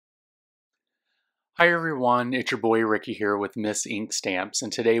Hi everyone, it's your boy Ricky here with Miss Ink Stamps,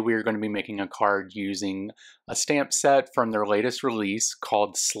 and today we are going to be making a card using a stamp set from their latest release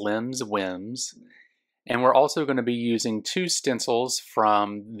called Slims Whims. And we're also going to be using two stencils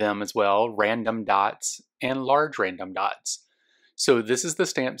from them as well, random dots and large random dots. So this is the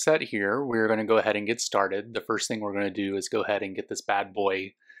stamp set here. We're going to go ahead and get started. The first thing we're going to do is go ahead and get this bad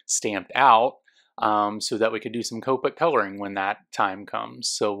boy stamped out. So that we could do some Copic coloring when that time comes.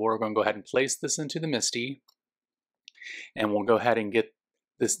 So we're going to go ahead and place this into the MISTI, and we'll go ahead and get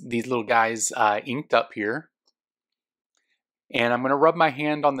these little guys inked up here. And I'm going to rub my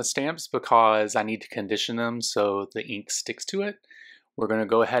hand on the stamps because I need to condition them so the ink sticks to it. We're going to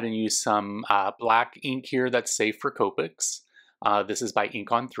go ahead and use some black ink here that's safe for Copics. This is by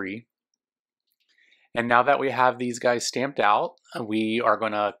Ink on 3. And now that we have these guys stamped out, we are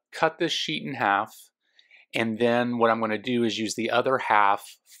going to cut this sheet in half, and then what I'm going to do is use the other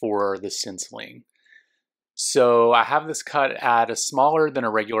half for the stenciling. So I have this cut at a smaller than a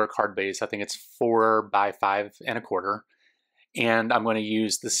regular card base. I think it's 4 by 5 1/4. And I'm going to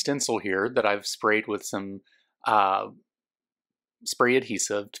use the stencil here that I've sprayed with some spray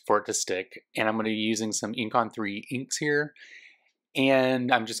adhesive for it to stick. And I'm going to be using some Ink on 3 inks here.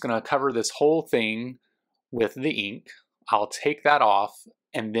 And I'm just going to cover this whole thing with the ink. I'll take that off,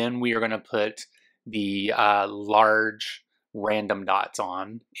 and then we are going to put the large random dots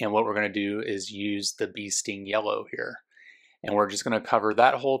on. And what we're going to do is use the Bee Sting yellow here. And we're just going to cover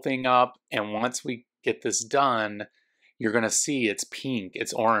that whole thing up. And once we get this done, you're going to see it's pink,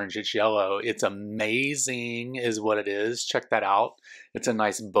 it's orange, it's yellow. It's amazing is what it is. Check that out. It's a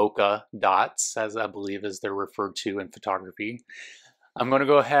nice bokeh dots, as I believe as they're referred to in photography. I'm going to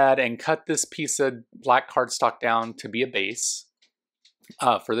go ahead and cut this piece of black cardstock down to be a base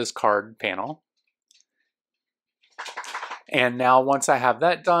for this card panel. And now once I have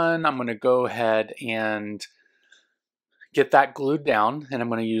that done, I'm going to go ahead and get that glued down. And I'm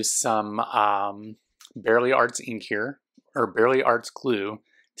going to use some Barely Arts ink here, or Barely Arts glue,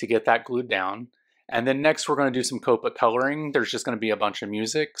 to get that glued down. And then next we're going to do some Copic coloring. There's just going to be a bunch of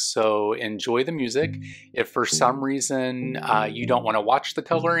music, so enjoy the music. If for some reason you don't want to watch the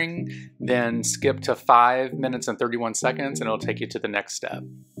coloring, then skip to 5 minutes and 31 seconds and it'll take you to the next step.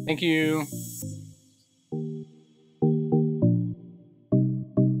 Thank you.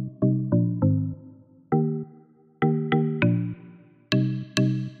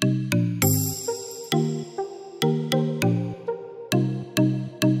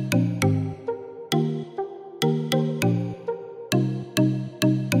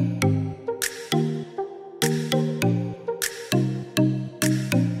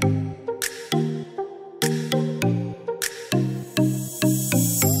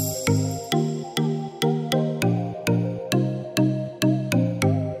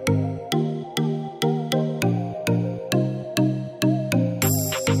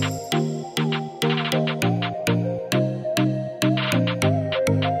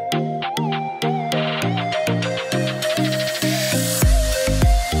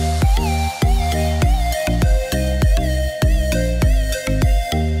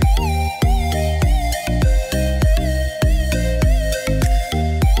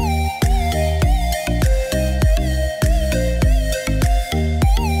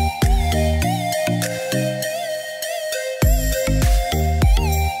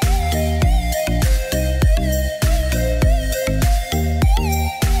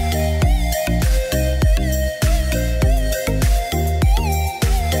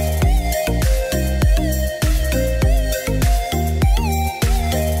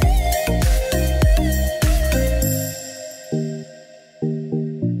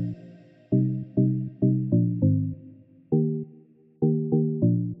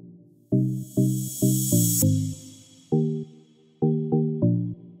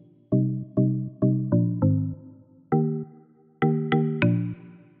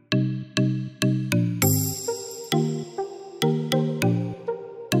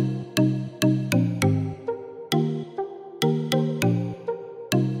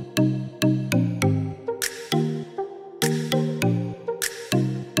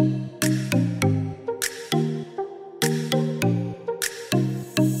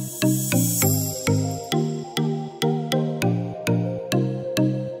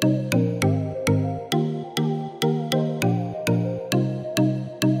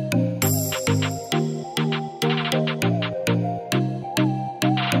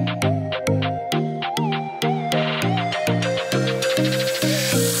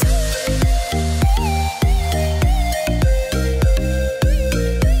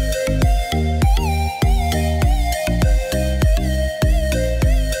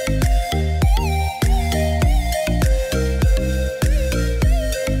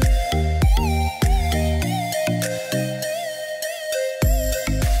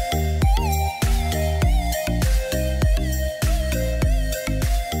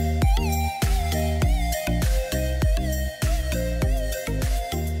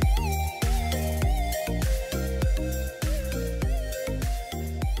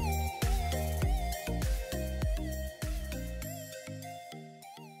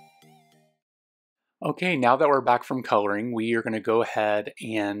 Okay, now that we're back from coloring, we are going to go ahead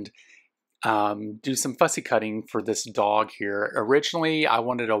and do some fussy cutting for this dog here. Originally, I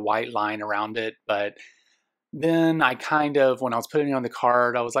wanted a white line around it, but then I kind of, when I was putting it on the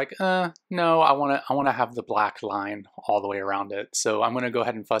card, I was like, no, I want to have the black line all the way around it. So I'm going to go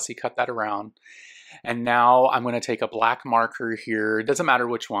ahead and fussy cut that around. And now I'm going to take a black marker here. It doesn't matter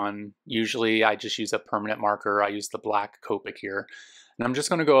which one. Usually I just use a permanent marker. I use the black Copic here. And I'm just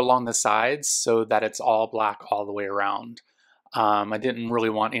going to go along the sides so that it's all black all the way around. I didn't really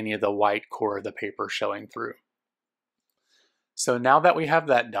want any of the white core of the paper showing through. So now that we have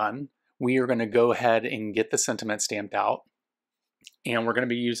that done, we are going to go ahead and get the sentiment stamped out. And we're going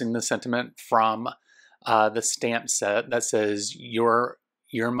to be using the sentiment from the stamp set that says, you're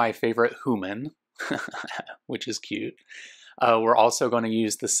my favorite human, which is cute. We're also going to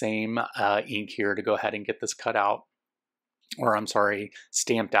use the same ink here to go ahead and get this cut out, or I'm sorry,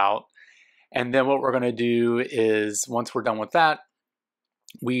 stamped out. And then what we're going to do is, once we're done with that,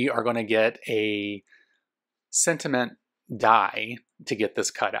 we are going to get a sentiment die to get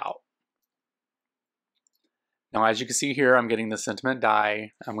this cut out. Now, as you can see here, I'm getting the sentiment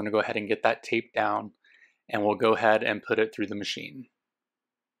die. I'm going to go ahead and get that taped down, and we'll go ahead and put it through the machine.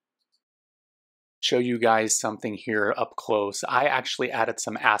 Show you guys something here up close. I actually added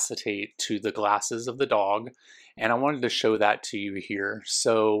some acetate to the glasses of the dog, and I wanted to show that to you here.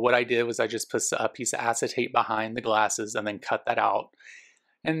 So what I did was I just put a piece of acetate behind the glasses and then cut that out.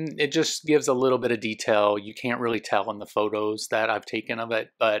 And it just gives a little bit of detail. You can't really tell in the photos that I've taken of it,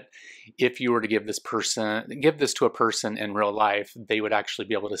 but if you were to give this to a person in real life, they would actually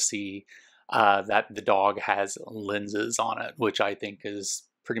be able to see that the dog has lenses on it, which I think is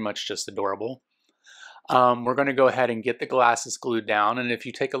pretty much just adorable. We're going to go ahead and get the glasses glued down, and if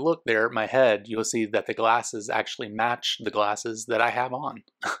you take a look there at my head, you'll see that the glasses actually match the glasses that I have on.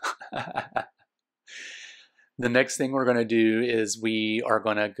 The next thing we're going to do is we are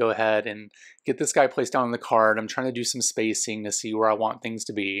going to go ahead and get this guy placed down on the card. I'm trying to do some spacing to see where I want things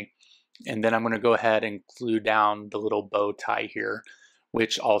to be. And then I'm going to go ahead and glue down the little bow tie here,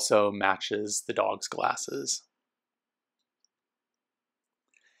 which also matches the dog's glasses.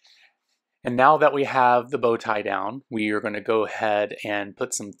 And now that we have the bow tie down, we are going to go ahead and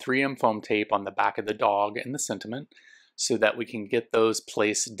put some 3M foam tape on the back of the dog and the sentiment so that we can get those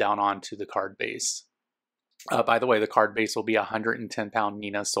placed down onto the card base. By the way, the card base will be a 110-pound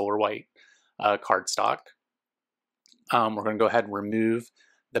Neenah Solar White cardstock. We're going to go ahead and remove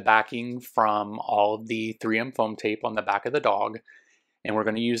the backing from all of the 3M foam tape on the back of the dog. And we're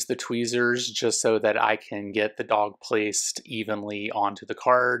going to use the tweezers just so that I can get the dog placed evenly onto the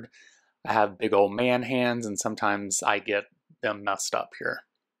card. I have big old man hands, and sometimes I get them messed up here.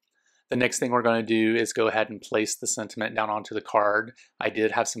 The next thing we're going to do is go ahead and place the sentiment down onto the card. I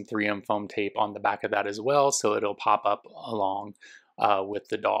did have some 3M foam tape on the back of that as well, so it'll pop up along with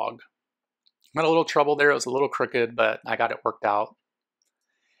the dog. Got a little trouble there. It was a little crooked, but I got it worked out.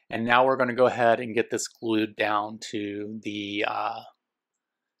 And now we're going to go ahead and get this glued down to the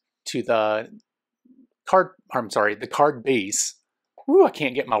card base. Ooh, I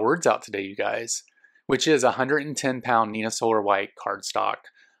can't get my words out today, you guys. Which is a 110-pound Neenah Solar White cardstock.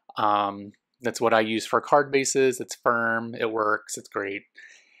 That's what I use for card bases. It's firm, it works, it's great.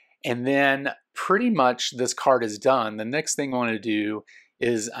 And then pretty much this card is done. The next thing I want to do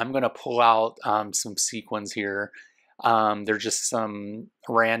is I'm going to pull out some sequins here. They're just some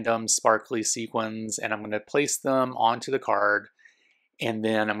random sparkly sequins, and I'm going to place them onto the card. And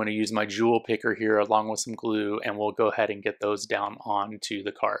then I'm going to use my jewel picker here along with some glue, and we'll go ahead and get those down onto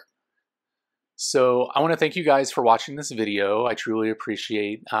the card. So I want to thank you guys for watching this video. I truly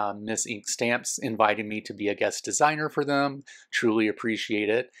appreciate Miss Ink Stamps inviting me to be a guest designer for them. Truly appreciate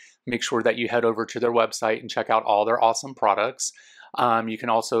it. Make sure that you head over to their website and check out all their awesome products. You can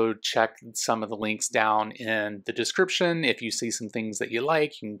also check some of the links down in the description. If you see some things that you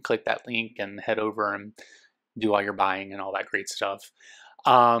like, you can click that link and head over and do all your buying and all that great stuff.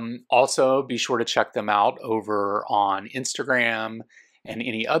 Also, be sure to check them out over on Instagram and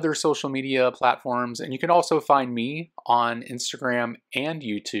any other social media platforms. And you can also find me on Instagram and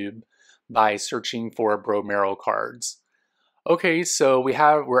YouTube by searching for Bromero Cards. Okay, so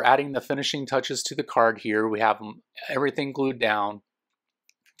we're adding the finishing touches to the card here. We have everything glued down.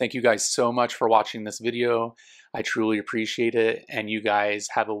 Thank you guys so much for watching this video. I truly appreciate it, and you guys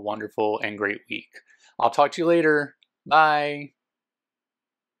have a wonderful and great week. I'll talk to you later. Bye.